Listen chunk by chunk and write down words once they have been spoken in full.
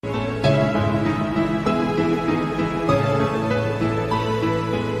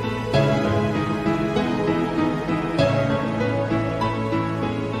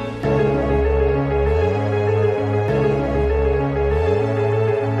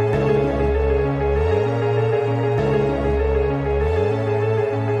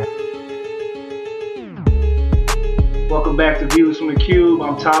Views from the Cube.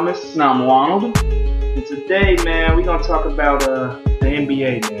 I'm Thomas. And I'm Ronald. And today, man, we're going to talk about the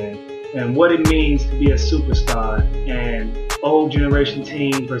NBA, man, and what it means to be a superstar and old generation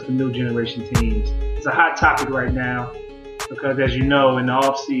teams versus the new generation teams. It's a hot topic right now because, as you know, in the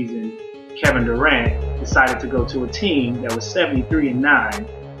offseason, Kevin Durant decided to go to a team that was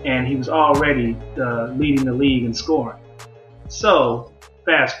 73-9, and he was already leading the league in scoring. So,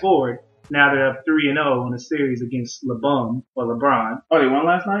 fast forward, now they're up 3-0 in a series against LeBron. Oh, they won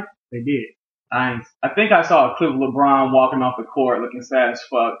last night? They did. Nice. I think I saw a clip of LeBron walking off the court looking sad as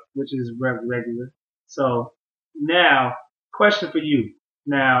fuck. Which is regular. So, now, question for you.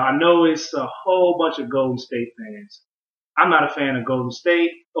 Now, I know it's a whole bunch of Golden State fans. I'm not a fan of Golden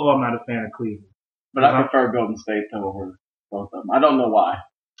State, or I'm not a fan of Cleveland. But I prefer Golden State over both of them. I don't know why.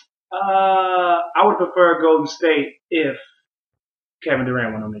 I would prefer Golden State if Kevin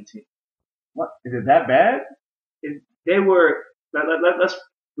Durant went on their team. What? Is it that bad? Let's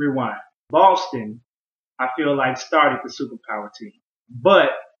rewind. Boston, I feel like, started the superpower team. But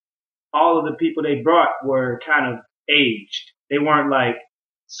all of the people they brought were kind of aged. They weren't like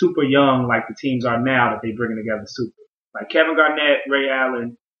super young like the teams are now that they bringing together super. Like Kevin Garnett, Ray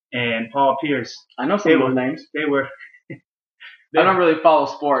Allen, and Paul Pierce. I know some of those names. They were. I don't really follow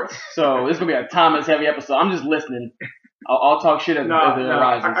sports, so this is going to be a Thomas heavy episode. I'm just listening. I'll talk shit as it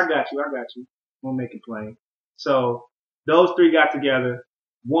arises. I got you. We'll make it plain. So those three got together,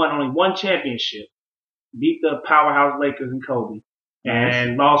 won only one championship, beat the powerhouse Lakers and Kobe,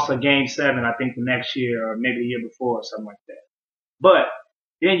 and lost a game 7, I think, the next year or maybe the year before or something like that. But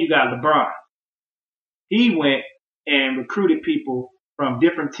then you got LeBron. He went and recruited people from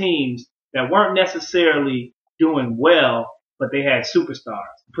different teams that weren't necessarily doing well, but they had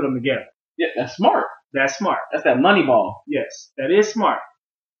superstars. Put them together. Yeah, that's smart. That's smart. That's that money ball. Yes, that is smart.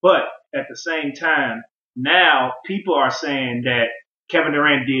 But at the same time, now people are saying that Kevin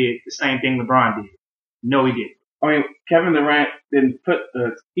Durant did the same thing LeBron did. No, he didn't. I mean, Kevin Durant didn't put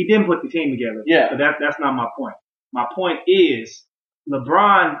He didn't put the team together. Yeah. But that's not my point. My point is,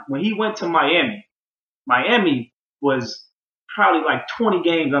 LeBron, when he went to Miami was probably like 20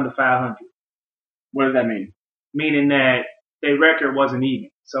 games under 500. What does that mean? Meaning that their record wasn't even.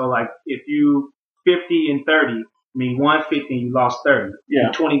 So like if you 50 and 30, won 50 and you lost 30.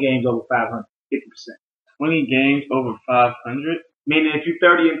 Yeah. 20 games over 500, 50%. 20 games over 500? Meaning if you're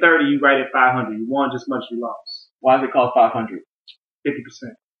 30 and 30, you right at 500. You won just as much as you lost. Why is it called 500? 50%.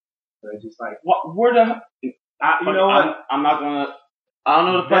 So it's just like, where the... you know what? I'm not gonna... I don't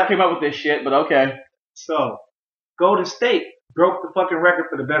know who the fuck came up with this shit, but okay. So, Golden State broke the fucking record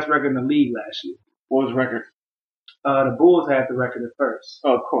for the best record in the league last year. What was the record? The Bulls had the record at first.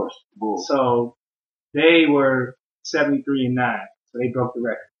 Oh, of course. Bulls. So, they were 73-9. So they broke the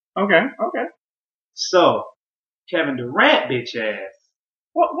record. Okay. So, Kevin Durant, bitch ass.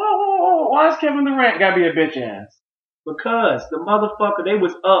 Whoa. Why is Kevin Durant gotta be a bitch ass? Because the motherfucker, they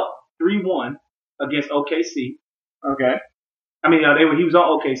was up 3-1 against OKC. Okay. He was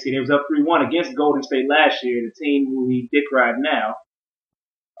on OKC. They was up 3-1 against Golden State last year, the team who he dick ride now.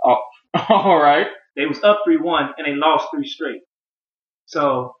 Oh, all right. They was up 3-1 and they lost 3 straight.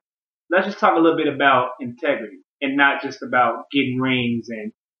 So let's just talk a little bit about integrity and not just about getting rings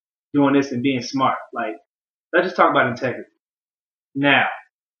and doing this and being smart. Like, let's just talk about integrity. Now,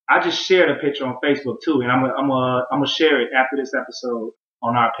 I just shared a picture on Facebook too, and I'm gonna share it after this episode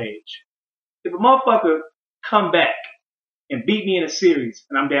on our page. If a motherfucker come back and beat me in a series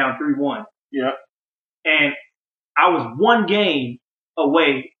and I'm down 3-1. Yeah. And I was 1 game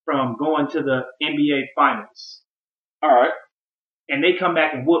away from going to the NBA finals. All right. And they come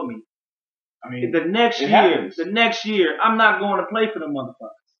back and whoop me. The next year, I'm not going to play for the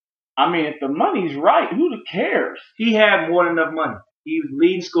motherfuckers. If the money's right, who cares? He had more than enough money. He was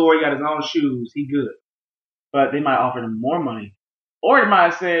leading scorer. He got his own shoes. He good. But they might offer him more money. Or they might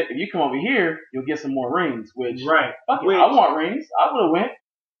have said, if you come over here, you'll get some more rings. Which, right. Fuck it, I want rings. I would have went.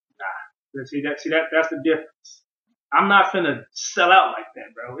 Nah. See, that's the difference. I'm not finna sell out like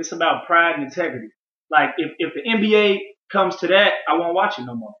that, bro. It's about pride and integrity. Like, if the NBA comes to that, I won't watch it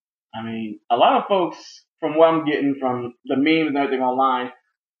no more. A lot of folks, from what I'm getting from the memes and everything online,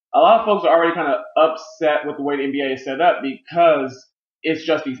 a lot of folks are already kind of upset with the way the NBA is set up because it's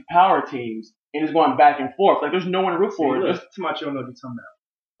just these power teams and it's going back and forth. Like, there's no one to root for. Look, too much you don't know what you're talking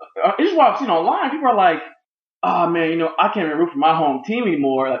about. This is what I've seen online. People are like, oh, man, I can't even root for my home team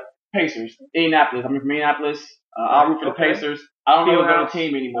anymore. Like, Pacers, Indianapolis. I'm from Indianapolis. I'll root for the Pacers. I don't even go to the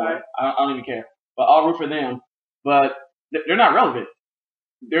team anymore. Right. I don't even care. But I'll root for them. But they're not relevant.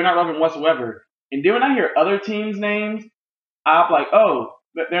 They're not relevant whatsoever. And then when I hear other teams' names, I'm like, oh,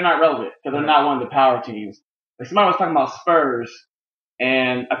 they're not relevant because they're not one of the power teams. Like somebody was talking about Spurs,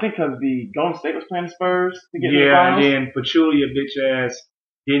 and I think because the Golden State was playing the Spurs to get in the finals. And then Pachulia, bitch ass,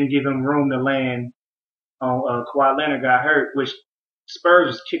 didn't give him room to land on Kawhi Leonard got hurt, which Spurs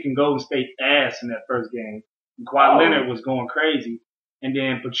was kicking Golden State ass in that first game. And Kawhi Leonard was going crazy. And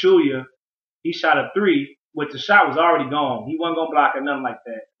then Pachulia, he shot a three, which the shot was already gone. He wasn't going to block it, nothing like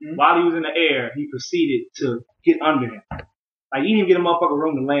that. Mm-hmm. While he was in the air, he proceeded to get under him. Like, he didn't even get a motherfucker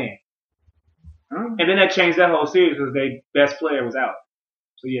room to land. Mm-hmm. And then that changed that whole series because their best player was out.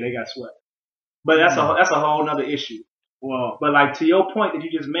 So, yeah, they got swept. But that's a whole nother issue. Well, but, like, to your point that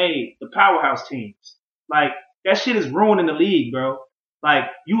you just made, the powerhouse teams, like, that shit is ruining the league, bro. Like,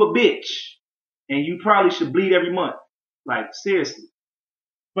 you a bitch, and you probably should bleed every month. Like, seriously.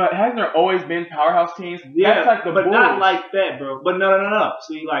 But hasn't there always been powerhouse teams? Yeah, that's like the but Bulls. Not like that, bro. But no.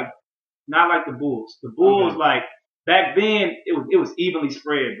 See, like, not like the Bulls. The Bulls, like, back then, it was evenly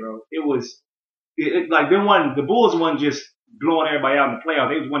spread, bro. It was, like, the Bulls wasn't just blowing everybody out in the playoffs.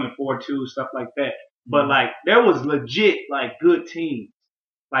 They was winning 4-2, stuff like that. But, like, there was legit, like, good teams.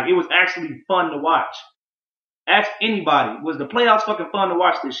 Like, it was actually fun to watch. Ask anybody, was the playoffs fucking fun to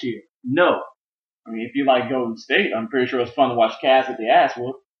watch this year? No. I mean, if you like Golden State, I'm pretty sure it's fun to watch Cavs at the ass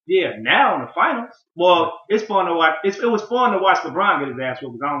whoop. Yeah, now in the finals. Well, it's fun to watch. It was fun to watch LeBron get his ass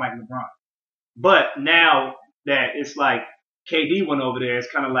whooped because I don't like LeBron. But now that it's like KD went over there,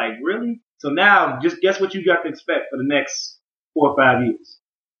 it's kind of like, really? So now, just guess what you got to expect for the next 4 or 5 years.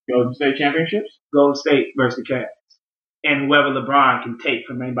 Golden State championships? Golden State versus the Cavs. And whoever LeBron can take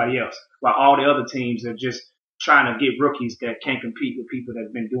from anybody else. While all the other teams are just trying to get rookies that can't compete with people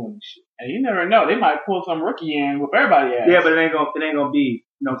that's been doing this shit. And you never know. They might pull some rookie in with everybody else. Yeah, but it ain't gonna be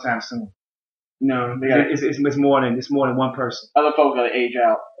no time soon. No, it's more than one person. Other folks gotta age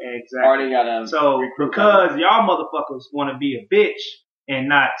out. Exactly. Or they gotta. So because y'all motherfuckers want to be a bitch and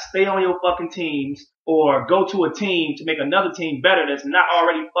not stay on your fucking teams or go to a team to make another team better that's not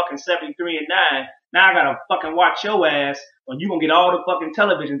already fucking 73-9. Now I gotta fucking watch your ass, or you gonna get all the fucking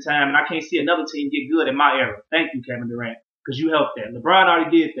television time, and I can't see another team get good in my era. Thank you, Kevin Durant, because you helped that. LeBron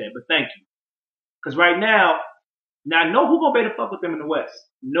already did that, but thank you. Because right now I know who gonna be able to fuck with them in the West.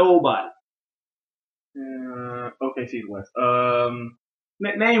 Nobody. OKC's West.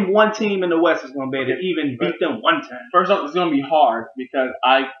 Name one team in the West that's gonna be able to even beat them one time. First off, it's gonna be hard because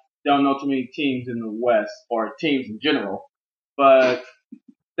I don't know too many teams in the West or teams in general. But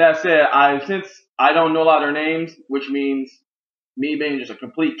that said, since I don't know a lot of their names, which means me being just a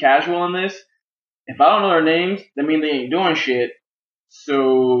complete casual in this, if I don't know their names, that means they ain't doing shit.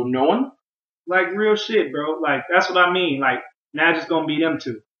 So no one? Like real shit, bro. Like that's what I mean. Like now it's just gonna be them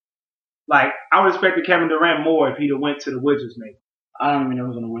two. Like I would respect Kevin Durant more if he'd have went to the Wizards, maybe. I don't even know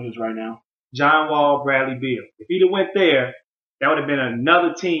who's on the Wizards right now. John Wall, Bradley Beal. If he'd have went there, that would have been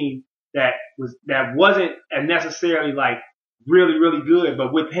another team that wasn't necessarily like really, really good,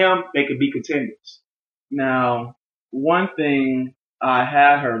 but with him they could be contenders. Now, one thing I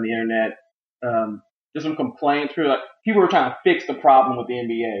had heard on the internet, just some complaints through, like people were trying to fix the problem with the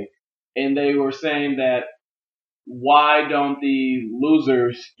NBA, and they were saying that why don't the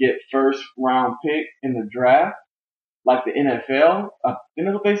losers get first round pick in the draft like the NFL? You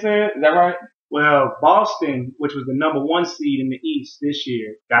know what they said? Is that right? Well, Boston, which was the number 1 seed in the East this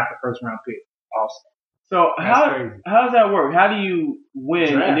year, got the first round pick. Boston. So how does that work? How do you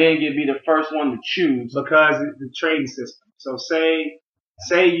win and then be the first one to choose? Because it's the trading system. So say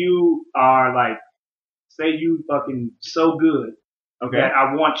you fucking so good that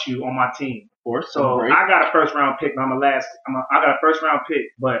I want you on my team. Of course. So I got a first round pick, but I got a first round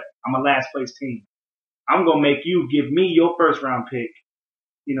pick, but I'm a last place team. I'm gonna make you give me your first round pick,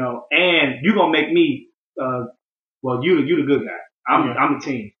 you know, and you gonna make me you the good guy. I'm the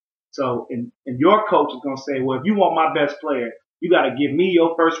team. So and your coach is gonna say, well, if you want my best player, you gotta give me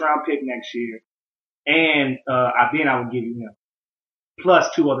your first round pick next year, and then I will give you him plus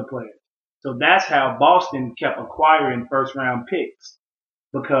 2 other players. So that's how Boston kept acquiring first round picks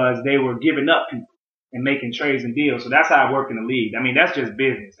because they were giving up people and making trades and deals. So that's how it worked in the league. I mean, that's just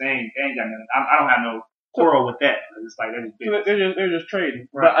business. They ain't got nothing. I don't have no quarrel with that. It's like that's just business. They're just trading.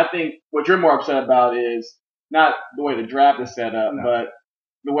 Right. But I think what you're more upset about is not the way the draft is set up, but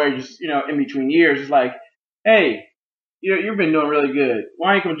the way just, in between years, it's like, hey, you've been doing really good.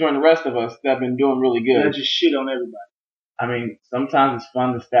 Why don't you come join the rest of us that have been doing really good? Just shit on everybody. I mean, sometimes it's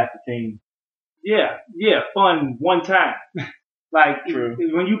fun to stack the team. Yeah, fun one time. Like True.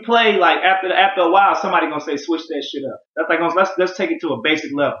 When you play, like after a while, somebody gonna say switch that shit up. That's like let's take it to a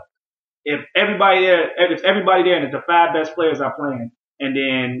basic level. If everybody there and the 5 best players are playing, and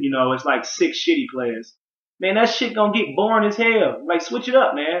then it's like 6 shitty players, man, that shit gonna get boring as hell. Like switch it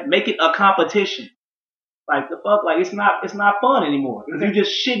up, man. Make it a competition. Like the fuck, like it's not fun anymore because you're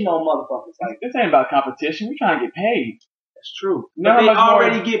just shitting on motherfuckers. Like this ain't about competition. We're trying to get paid. That's true. But they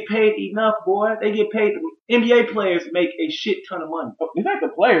already get paid enough, boy. They get paid. NBA players make a shit ton of money. It's not the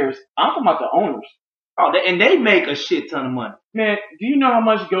players. I'm talking about the owners. Oh, and they make a shit ton of money. Man, do you know how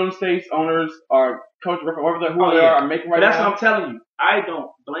much Golden State's owners are coach, whoever they are making right now? That's what I'm telling you. I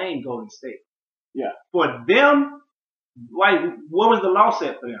don't blame Golden State. Yeah. For them, like, what was the law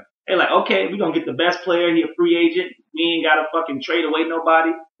set for them? They're like, okay, we're going to get the best player. He a free agent. We ain't got to fucking trade away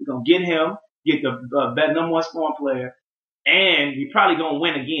nobody. We're going to get him, get the number one scoring player. And we probably going to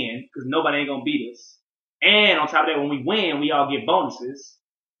win again because nobody ain't going to beat us. And on top of that, when we win, we all get bonuses.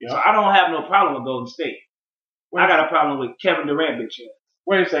 Yep. So I don't have no problem with Golden State. I got a problem with Kevin Durant, bitch ass.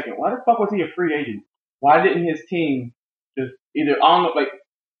 Wait a second. Why the fuck was he a free agent? Why didn't his team just either on the, like...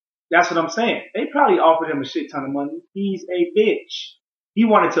 That's what I'm saying. They probably offered him a shit ton of money. He's a bitch. He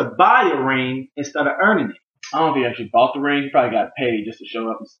wanted to buy a ring instead of earning it. I don't think he actually bought the ring. He probably got paid just to show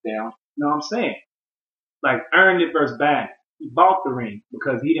up and sit down. You know what I'm saying? Like, earned it versus buying it. He bought the ring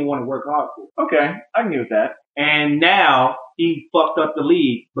because he didn't want to work hard for it. Okay, I can get with that. And now he fucked up the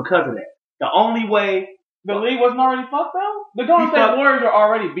league because of that. The only way... The league wasn't already fucked though? The Golden State Warriors are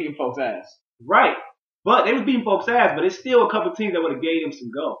already beating folks' ass. Right. But they was beating folks' ass, but it's still a couple teams that would have gave them some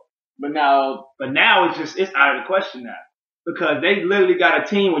go. But now it's out of the question now. Because they literally got a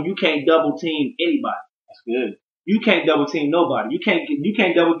team where you can't double team anybody. That's good. You can't double team nobody. You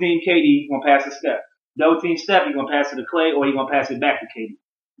can't double team KD, you're gonna pass a Steph. Double team Steph, you're gonna pass it to Clay, or you're gonna pass it back to KD.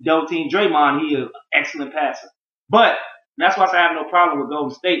 Double team Draymond, he is an excellent passer. But that's why I have no problem with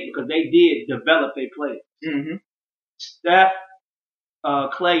Golden State because they did develop their players. Mm-hmm. Steph,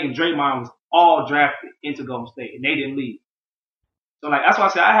 Clay, and Draymond was all drafted into Golden State, and they didn't leave. So, like, that's why I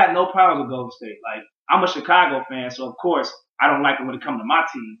said I had no problem with Golden State. Like, I'm a Chicago fan, so of course I don't like it when it comes to my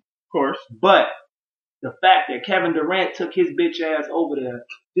team. Of course. But the fact that Kevin Durant took his bitch ass over there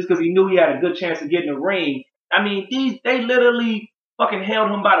just because he knew he had a good chance of getting a ring. I mean, they literally fucking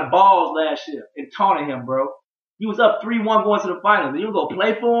held him by the balls last year and taunted him, bro. He was up 3-1 going to the finals. And you go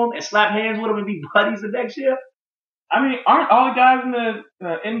play for him and slap hands with him and be buddies the next year? I mean, aren't all the guys in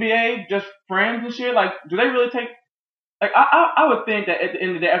the NBA just friends and shit? Like, do they really take... Like, I would think that at the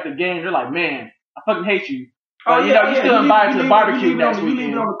end of the day, after the game, they're like, man, I fucking hate you. But, you still invited to the barbecue next weekend. You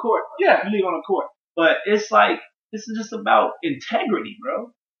leave it on the court. Yeah. You leave it on the court. But it's like, this is just about integrity,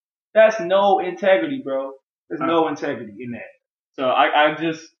 bro. That's no integrity, bro. There's no integrity in that. So I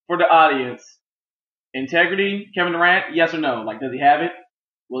just, for the audience, integrity, Kevin Durant, yes or no? Like, does he have it?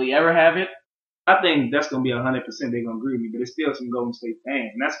 Will he ever have it? I think that's going to be 100% they're going to agree with me, but it's still some Golden State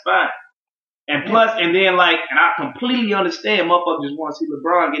fans, and that's fine. And plus, and then like, and I completely understand motherfuckers just want to see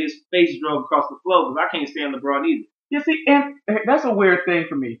LeBron get his face drug across the floor because I can't stand LeBron either. You see, and that's a weird thing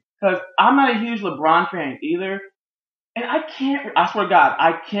for me because I'm not a huge LeBron fan either. And I swear to God,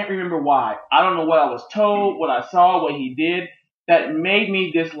 I can't remember why. I don't know what I was told, what I saw, what he did that made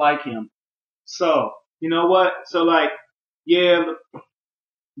me dislike him. So, you know what? So like, yeah,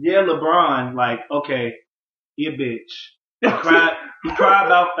 LeBron, like, okay, he a bitch. He cried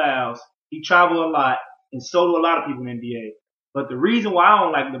about fouls. He traveled a lot, and so do a lot of people in the NBA. But the reason why I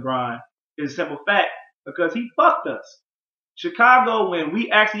don't like LeBron is a simple fact, because he fucked us. Chicago, when we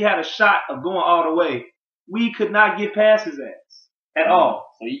actually had a shot of going all the way, we could not get past his ass at all.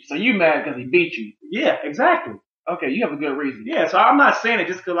 So you mad because he beat you? Yeah, exactly. Okay, you have a good reason. Yeah, so I'm not saying it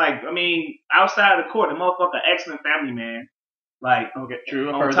just because, like, I mean, outside of the court, the motherfucker, excellent family man. Like, okay,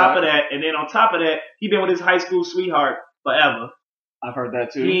 true. On top of that, and then on top of that, he been with his high school sweetheart forever. I've heard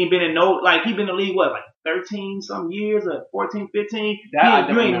that too. He ain't been in he been in the league, what, like 13 some years or 14, 15?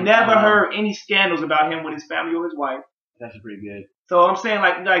 You ain't never heard any scandals about him with his family or his wife. That's pretty good. So I'm saying,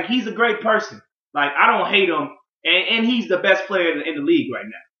 like he's a great person. Like, I don't hate him, and he's the best player in the league right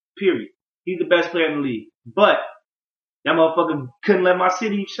now. Period. He's the best player in the league. But that motherfucker couldn't let my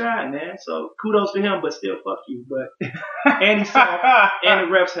city shine, man. So kudos to him, but still, fuck you. But and he saw, and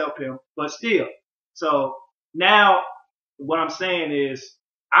the refs help him, but still. So now, what I'm saying is,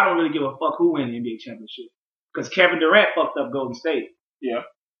 I don't really give a fuck who wins the NBA championship, because Kevin Durant fucked up Golden State. Yeah.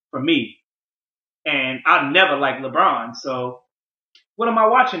 For me, and I never liked LeBron. So what am I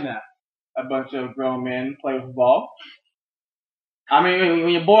watching now? A bunch of grown men play with ball. I mean,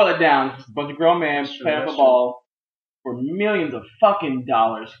 when you boil it down, it's a bunch of grown men playing football for millions of fucking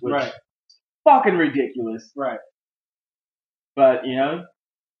dollars, which is fucking ridiculous. Right. But, you know,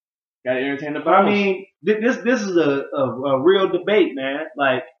 gotta entertain the balls. But I mean, this is a real debate, man.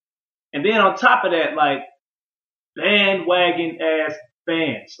 Like, and then on top of that, like, bandwagon ass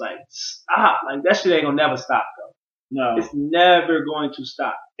fans, like, stop. Like, that shit ain't gonna never stop, though. No. It's never going to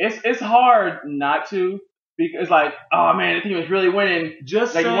stop. It's hard not to. Because like, oh man, the team is really winning.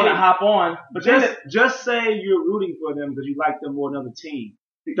 Just like say, you want to hop on, but just say you're rooting for them because you like them more than another team.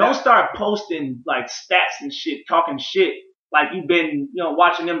 Don't start posting like stats and shit, talking shit like you've been,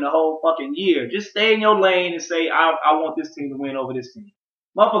 watching them the whole fucking year. Just stay in your lane and say, I want this team to win over this team.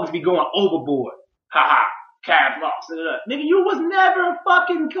 Motherfuckers be going overboard. Ha. Cavs lost. Nigga, you was never a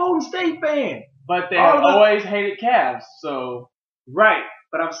fucking Golden State fan. But they have always hated Cavs, so. Right.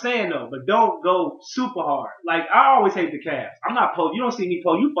 But I'm saying though, but don't go super hard. Like, I always hate the Cavs. I'm not post. You don't see me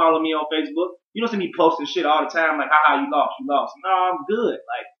post. You follow me on Facebook. You don't see me posting shit all the time like, haha, you lost. No, I'm good.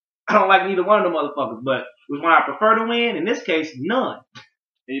 Like, I don't like neither one of them motherfuckers. But which one I prefer to win? In this case, none.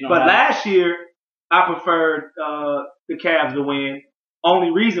 But last year, I preferred the Cavs to win.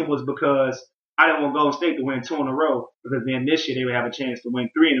 Only reason was because I didn't want Golden State to win 2 in a row. Because then this year they would have a chance to win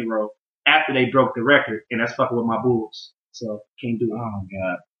 3 in a row after they broke the record. And that's fucking with my Bulls. So, can't do it. Oh,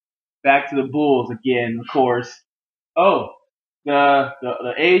 God. Back to the Bulls again, of course. Oh,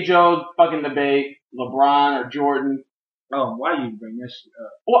 the age-old fucking debate, LeBron or Jordan. Oh, why you bring that shit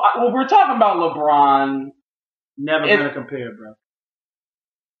up? Well, we're talking about LeBron. Never gonna compare, bro.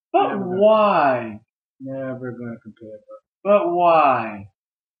 But why? Never gonna compare, bro. But why?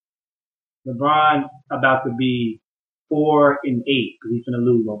 LeBron about to be 4-8 because he's gonna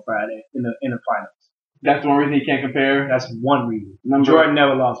lose on Friday in the finals. That's one reason he can't compare? That's one reason. Jordan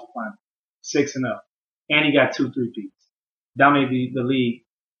never lost the final. 6-0. And he got 2 3-peats. Dominated the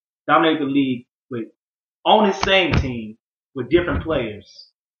league with, on his same team, with different players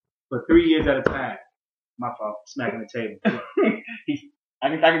for 3 years at a time. My fault. Smacking the table. I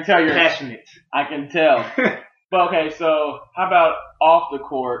can tell you're passionate. I can tell. But okay, so how about off the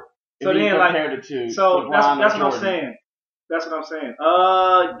court? So then, compare the two. So that's what I'm saying. That's what I'm saying.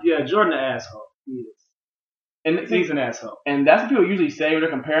 Yeah, Jordan the asshole. He is. And he's an asshole. And that's what people usually say when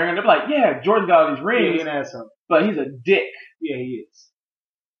they're comparing him. They're like, yeah, Jordan got all these rings. Yeah, he's an asshole. But he's a dick. Yeah, he is.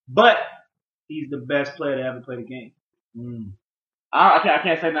 But he's the best player to ever play the game. I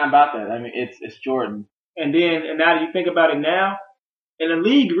can't say nothing about that. I mean, it's Jordan. And now that you think about it now, and the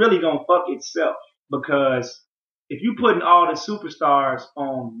league really gonna fuck itself because if you putting all the superstars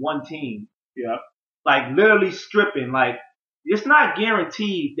on one team, like literally stripping, like it's not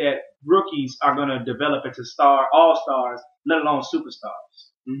guaranteed that rookies are gonna develop into all-stars, let alone superstars.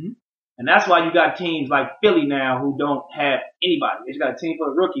 Mm-hmm. And that's why you got teams like Philly now who don't have anybody. They just got a team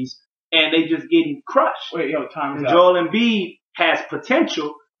full of rookies and they just getting crushed. Wait, time is and up. Joel Embiid has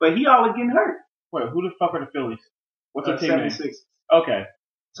potential, but he always getting hurt. Wait, who the fuck are the Phillies? What's their team 76. name? Okay.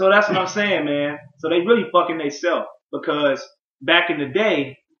 So that's what I'm saying, man. So they really fucking themselves because back in the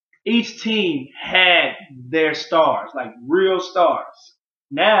day, each team had their stars, like real stars.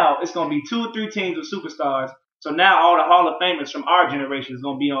 Now it's going to be 2 or 3 teams with superstars. So now all the Hall of Famers from our generation is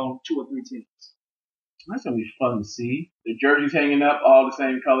going to be on 2 or 3 teams. That's going to be fun to see. The jerseys hanging up, all the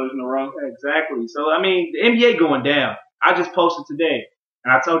same colors in a row. Exactly. So, I mean, the NBA going down. I just posted today,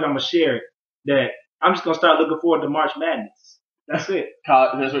 and I told you I'm going to share it, that I'm just going to start looking forward to March Madness. That's it.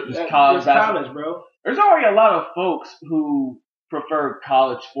 College, bro. There's already a lot of folks who prefer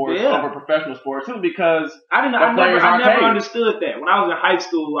college sports over professional sports simply because I never understood that. When I was in high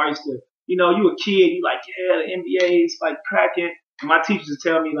school, I used to, you a kid, you like, yeah, the NBA is like cracking. And my teachers would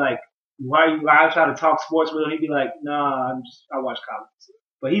tell me like, I try to talk sports with him. He'd be like, nah, I watch college.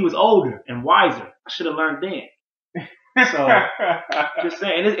 But he was older and wiser. I should have learned then. So, just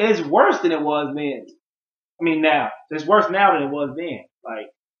saying, it's worse than it was then. I mean, now it's worse now than it was then. Like,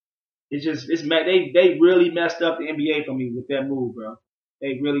 they really messed up the NBA for me with that move, bro.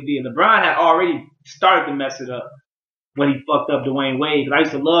 They really did. LeBron had already started to mess it up when he fucked up Dwayne Wade. Cause I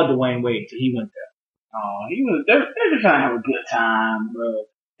used to love Dwayne Wade till he went there. Oh, they're just trying to have a good time, bro.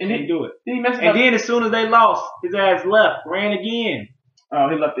 And he do it. Then he messed up. And then as soon as they lost, his ass left, ran again. Oh,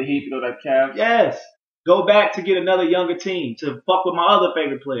 he left the Heat to go to the Cavs? Yes. Go back to get another younger team to fuck with my other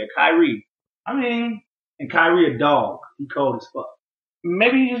favorite player, Kyrie. I mean, and Kyrie a dog. He cold as fuck.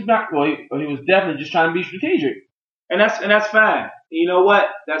 Maybe he just not. Well, he was definitely just trying to be strategic. And that's fine. You know what?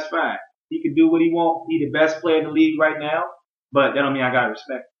 That's fine. He can do what he wants. He's the best player in the league right now. But that don't mean I gotta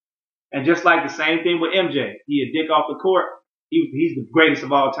respect him. And just like the same thing with MJ, he a dick off the court. He's the greatest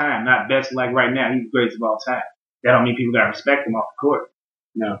of all time. Not best like right now. He's the greatest of all time. That don't mean people gotta respect him off the court.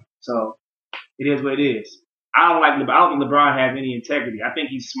 No. So it is what it is. I don't think LeBron has any integrity. I think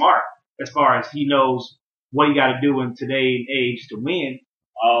he's smart as far as he knows what he got to do in today's age to win.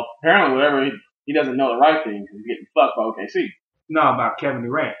 Apparently, whatever he doesn't know the right thing because he's getting fucked by OKC. No, about Kevin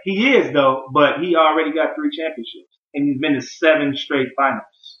Durant. He is though, but he already got 3 championships and he's been to 7 straight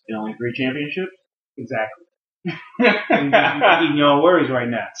finals. And only 3 championships? Exactly. He's eating your own words right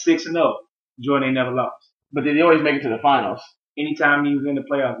now. 6-0. Jordan ain't never lost. But did he always make it to the finals? Anytime he was in the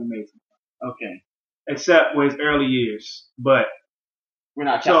playoffs, he made it. Okay. Except with his early years. But we're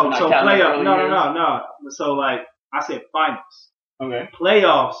not counting playoffs. No. So like I said, finals. Okay.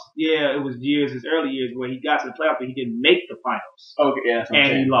 Playoffs, yeah, it was his early years where he got to the playoffs, but he didn't make the finals. Okay, yeah, that's what I'm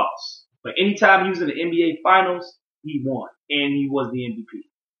saying. He lost. But anytime he was in the NBA finals, he won, and he was the MVP.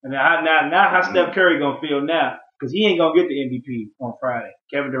 And now how Steph Curry gonna feel now? Because he ain't gonna get the MVP on Friday.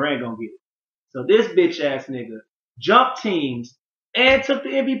 Kevin Durant gonna get it. So this bitch ass nigga jumped teams and took the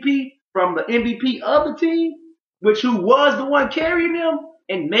MVP from the MVP of the team, who was the one carrying them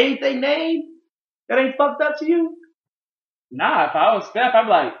and made their name. That ain't fucked up to you? Nah, if I was Steph, I'd be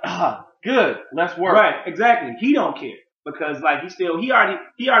like, good, let's work. Right, exactly. He don't care because like he already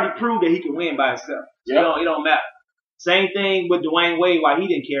proved that he can win by himself. So it don't matter. Same thing with Dwayne Wade. Why he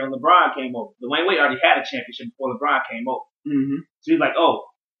didn't care when LeBron came over. Dwayne Wade already had a championship before LeBron came over. Mm-hmm. So he's like, oh,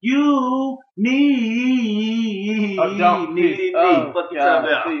 you need me. Fuck yourself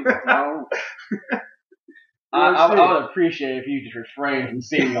out. I would appreciate if you just refrain from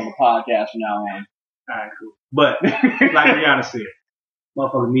singing on the podcast from now on. Alright, cool. But, like Rihanna said,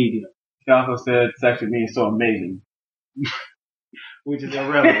 motherfucker need him. She also said sex with me is so amazing. Which is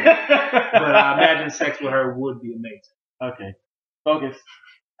irrelevant. But I imagine sex with her would be amazing. Okay. Focus.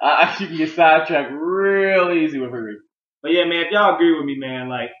 You can get sidetracked real easy with her. But yeah, man, if y'all agree with me, man,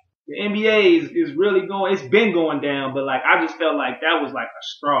 like, the NBA is really it's been going down, but like, I just felt like that was like a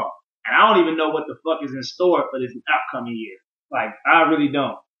straw. And I don't even know what the fuck is in store for this upcoming year. Like, I really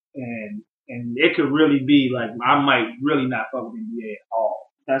don't. And it could really be like, I might really not fuck with the NBA at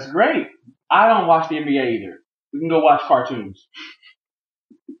all. That's great. I don't watch the NBA either. We can go watch cartoons.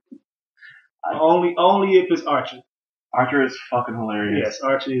 Only if it's Archer. Archer is fucking hilarious. Yes,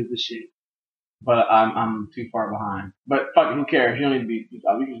 Archer is the shit. But I'm too far behind. But fuck it, who cares? You don't need to be.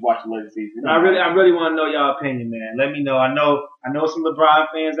 We can just watch the latest season. I really want to know y'all opinion, man. Let me know. I know some LeBron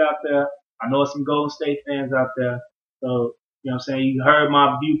fans out there. I know some Golden State fans out there. So you know what I'm saying. You heard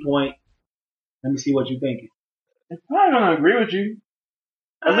my viewpoint. Let me see what you're thinking. I'm probably gonna agree with you.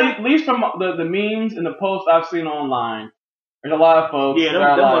 At least from the memes and the posts I've seen online, there's a lot of folks. Yeah, them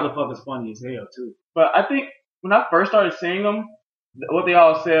motherfuckers funny as hell too. But I think when I first started seeing them, what they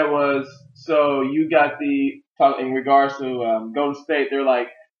all said was, so you got in regards to Golden State, they're like,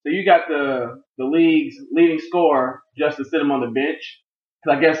 so you got the league's leading scorer just to sit him on the bench.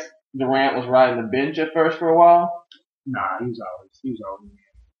 Because I guess Durant was riding the bench at first for a while. Nah, he was always.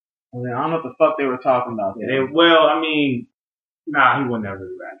 Well, then I don't know what the fuck they were talking about. Yeah, he wasn't ever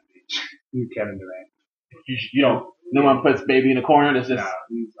really riding the bench. He was Kevin Durant. No one puts baby in a corner. That's just. Nah,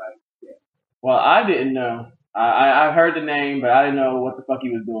 he was like, yeah. Well, I didn't know. I heard the name, but I didn't know what the fuck he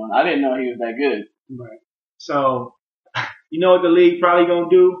was doing. I didn't know he was that good. Right. So, you know what the league probably gonna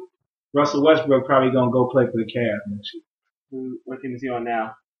do? Russell Westbrook probably gonna go play for the Cavs next year. What team is he on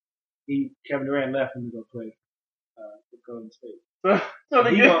now? Kevin Durant left him to go play for Golden State. So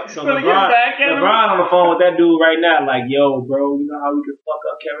they get back at him? LeBron on the phone with that dude right now, like, yo, bro, you know how we could fuck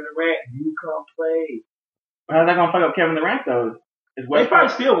up Kevin Durant? You come play. How's that gonna fuck up Kevin Durant though? They probably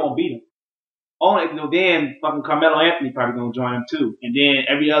still won't beat him. Then fucking Carmelo Anthony probably gonna join him too. And then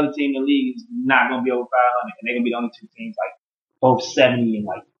every other team in the league is not gonna be over 500, and they're gonna be the only two teams like both 70 and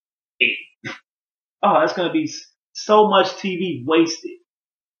like 8. Oh, that's gonna be so much TV wasted.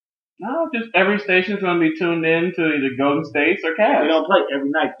 No, just every station's gonna be tuned in to either Golden States or Cavs. They don't play every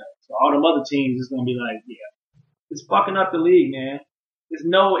night though, so all them other teams is gonna be like, yeah, it's fucking up the league, man. It's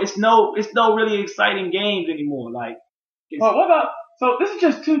no really exciting games anymore. Like, well, what about? So this is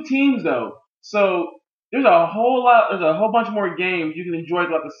just 2 teams though. So there's a whole bunch more games you can enjoy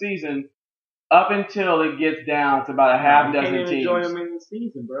throughout the season, up until it gets down to about a half dozen teams. You can't enjoy them in the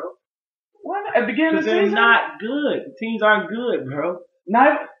season, bro. Why not? At the beginning of the season? They're not good. The teams aren't good, bro.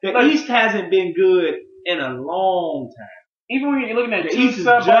 The East hasn't been good in a long time. Even when you're looking at the East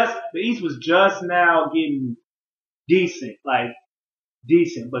was just now getting decent,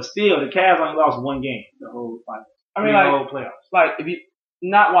 but still the Cavs only lost 1 game the whole finals. The whole playoffs. Like if you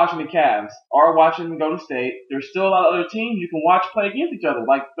not watching the Cavs or watching Golden State, there's still a lot of other teams you can watch play against each other,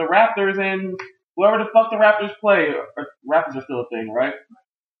 like the Raptors and whoever the fuck the Raptors play. Raptors are still a thing, right?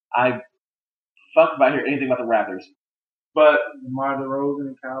 I fuck about hear anything about the Raptors. But DeMar DeRozan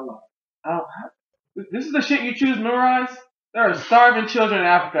and Kyle Lowry. This is the shit you choose to memorize? There are starving children in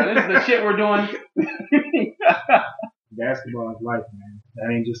Africa. This is the shit we're doing. Basketball is life, man. That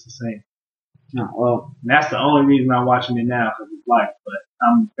ain't just the same. No, well, and that's the only reason I'm watching it now, because it's life. But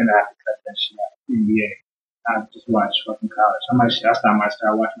I'm gonna have to cut that shit out. NBA. I just watch fucking college. I might start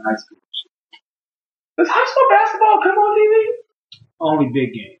watching high school shit. Does high school basketball come on TV? Only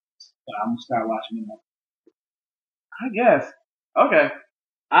big games. But I'm gonna start watching them. I guess. Okay.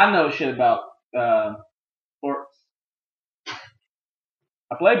 I know shit about sports.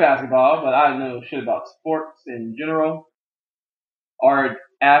 I play basketball, but I know shit about sports in general or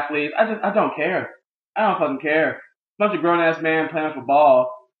athletes. I don't care. I don't fucking care. Bunch of grown ass man playing for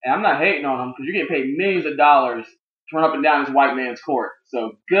ball, and I'm not hating on them because you're getting paid millions of dollars to run up and down this white man's court.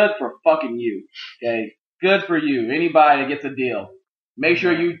 So good for fucking you. Okay, good for you. Anybody that gets a deal, make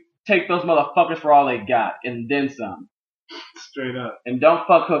sure you take those motherfuckers for all they got and then some. Straight up. And don't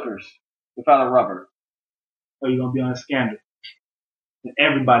fuck hookers without a rubber. Or you're gonna be on a scandal. And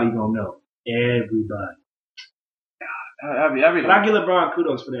everybody gonna know. Everybody. But I give LeBron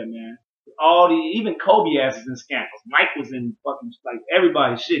kudos for that, man. Even Kobe asses in scandals. Mike was in fucking, like,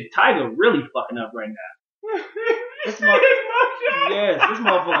 everybody shit. Tiger really fucking up right now. This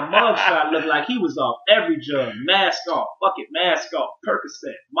motherfucking mugshot looked like he was off every drug. Mask off. Fuck it, mask off.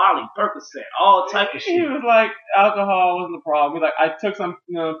 Percocet. Molly, Percocet. All type of shit. He was like, alcohol wasn't the problem. He was like, I took some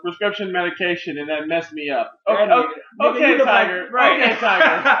prescription medication and that messed me up. Okay, Tiger. Right. Okay,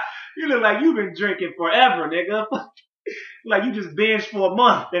 Tiger. You look like you've been drinking forever, nigga. Like you just binged for a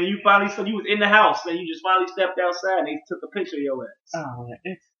month, and you was in the house, and you just finally stepped outside, and they took a picture of your ass. Oh,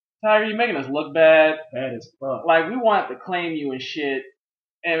 Tiger, you're making us look bad. Bad as fuck. Like we wanted to claim you and shit,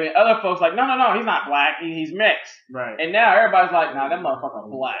 and I mean, other folks like, no, he's not black, he's mixed. Right. And now everybody's like, nah, that motherfucker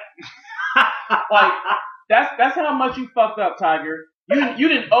black. Like that's how much you fucked up, Tiger. You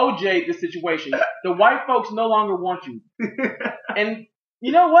didn't OJ the situation. The white folks no longer want you, and.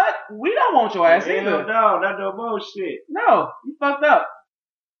 You know what? We don't want your ass either. No, not no bullshit. No, you fucked up.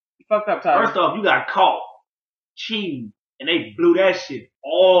 You fucked up, Tyler. First off, you got caught cheating, and they blew that shit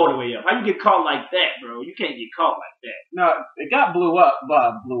all the way up. How you get caught like that, bro? You can't get caught like that. No, it got blew up.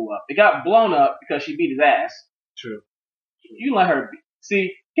 It got blown up because she beat his ass. True. You let her.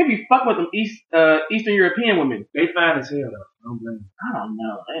 See, he be fucking with them Eastern European women. They fine as hell though. Don't blame me. I don't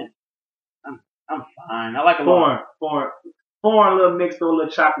know, man. I'm fine. I like a Foreign little mix, throw a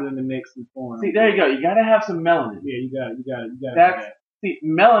little chocolate in the mix and foreign. See, there you go. You gotta have some melanin. Yeah, you got it. See,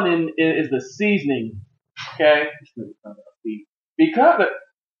 melanin is the seasoning. Okay? Because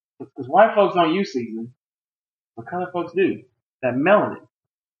white folks don't use seasoning, but colored folks do. That melanin.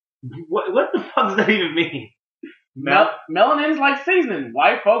 What the fuck does that even mean? Melanin is like seasoning.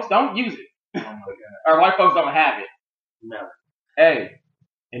 White folks don't use it. Oh my god. Or white folks don't have it. Melanin. Hey,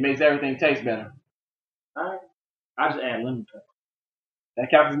 it makes everything taste better. Alright. I just add lemon pepper. That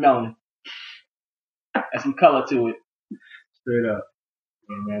counts as melanin. Add some color to it. Straight up.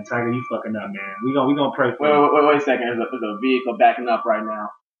 Yeah, man, Tiger, you fucking up, man. We gonna pray for you. Wait a second. There's a vehicle backing up right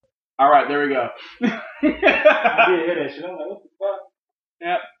now. All right, there we go. I did hear that shit. I'm like, what the fuck?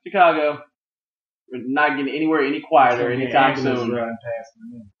 Yep, Chicago. We're not getting anywhere any quieter anytime soon.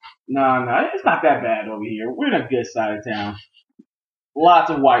 No, it's not that bad over here. We're in a good side of town. Lots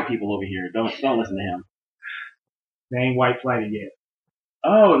of white people over here. Don't listen to him. They ain't white flighted yet.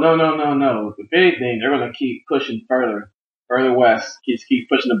 Oh, no. If anything, they're going to keep pushing further west. Keep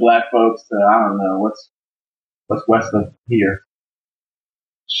pushing the black folks to, I don't know, what's west of here.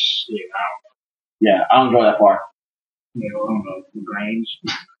 Shit, I don't know. Yeah, I don't go that far. I don't know. LaGrange.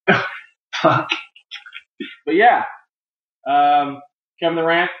 Fuck. But yeah. Kevin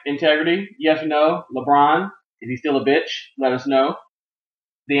Durant, integrity, yes or no? LeBron, is he still a bitch? Let us know.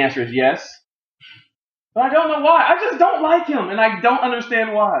 The answer is yes. But I don't know why. I just don't like him, and I don't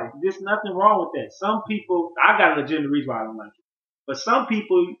understand why. There's nothing wrong with that. Some people, I got a legitimate reason why I don't like him. But some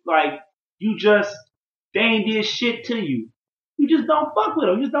people, like, they ain't did shit to you. You just don't fuck with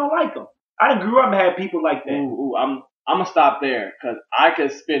them. You just don't like them. I done grew up and had people like that. Ooh, I'm gonna stop there, because I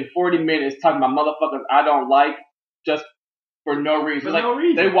could spend 40 minutes talking about motherfuckers I don't like just for no reason. No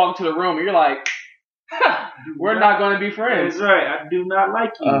reason. They walk into the room, and you're like, we're not going to be friends. That's right. I do not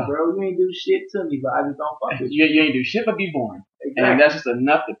like you, bro. You ain't do shit to me, but I just don't fuck with you. You ain't do shit but be born. Exactly. And that's just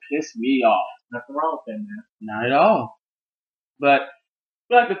enough to piss me off. Nothing wrong with that, man. Not at all. But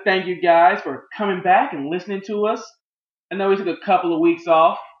we'd like to thank you guys for coming back and listening to us. I know we took a couple of weeks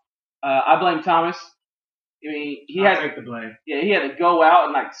off. I blame Thomas. I mean, I'll take the blame. Yeah, he had to go out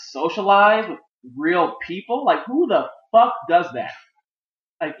and like socialize with real people. Like, who the fuck does that?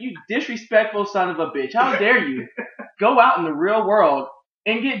 Like, you disrespectful son of a bitch. How dare you go out in the real world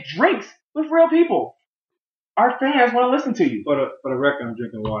and get drinks with real people? Our fans want to listen to you. For the record, I'm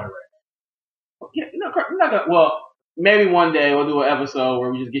drinking water right now. Yeah, we're not gonna, well, maybe one day we'll do an episode where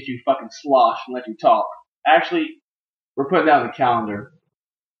we just get you fucking slosh and let you talk. Actually, we're putting that on the calendar.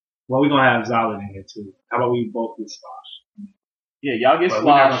 Well, we're going to have Zolid in here, too. How about we both get slosh? Yeah, y'all get slosh.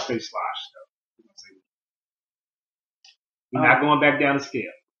 We're not going to say slosh, though. We're not going back down the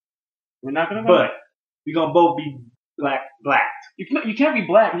scale. We're not going to go. But we're going to both be black. You can't be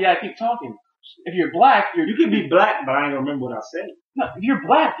black. You gotta keep talking. If you're black, you can be black, but I ain't gonna remember what I said. No, if you're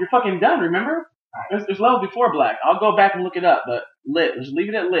black, you're fucking done. Remember? Right. There's levels before black. I'll go back and look it up. But lit, just leave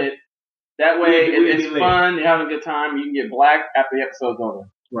it at lit. That way, it's fun. You're having a good time. You can get black after the episode's over.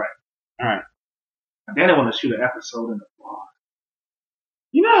 Right. All right. And then I want to shoot an episode in the bar.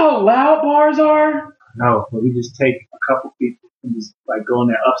 You know how loud bars are? No, but we just take a couple people and just like go in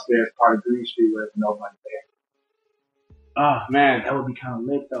that upstairs part of Green Street where there's nobody there. Oh man, that would be kind of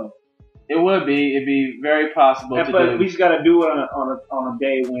lit though. It would be. It'd be very possible to do. But we just gotta do it on a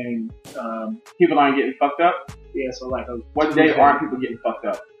day when people aren't getting fucked up. Yeah, so like what day aren't people getting fucked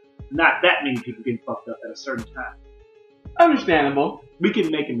up? Not that many people getting fucked up at a certain time. Understandable. We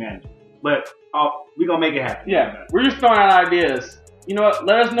can make it manageable, but we're gonna make it happen. Yeah, we're just throwing out ideas. You know what?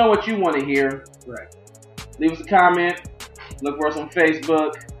 Let us know what you want to hear. Right. Leave us a comment. Look for us on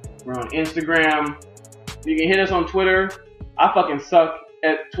Facebook. We're on Instagram. You can hit us on Twitter. I fucking suck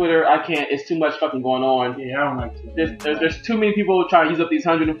at Twitter. I can't. It's too much fucking going on. Yeah, I don't like Twitter. There's too many people trying to use up these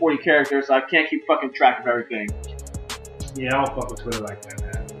 140 characters, so I can't keep fucking track of everything. Yeah, I don't fuck with Twitter like that,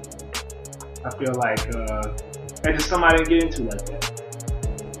 man. I feel like it's just something I didn't get into like that.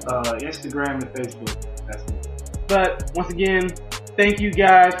 Instagram and Facebook. That's it. But once again, thank you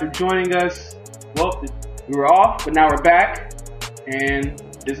guys for joining us. Well, we were off, but now we're back, and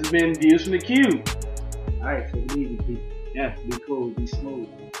this has been Views from the Cube. All right, take it easy, people. Yeah, be cool, be smooth.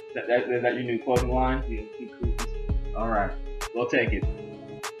 That your new closing line? Yeah, be cool. All right, we'll take it.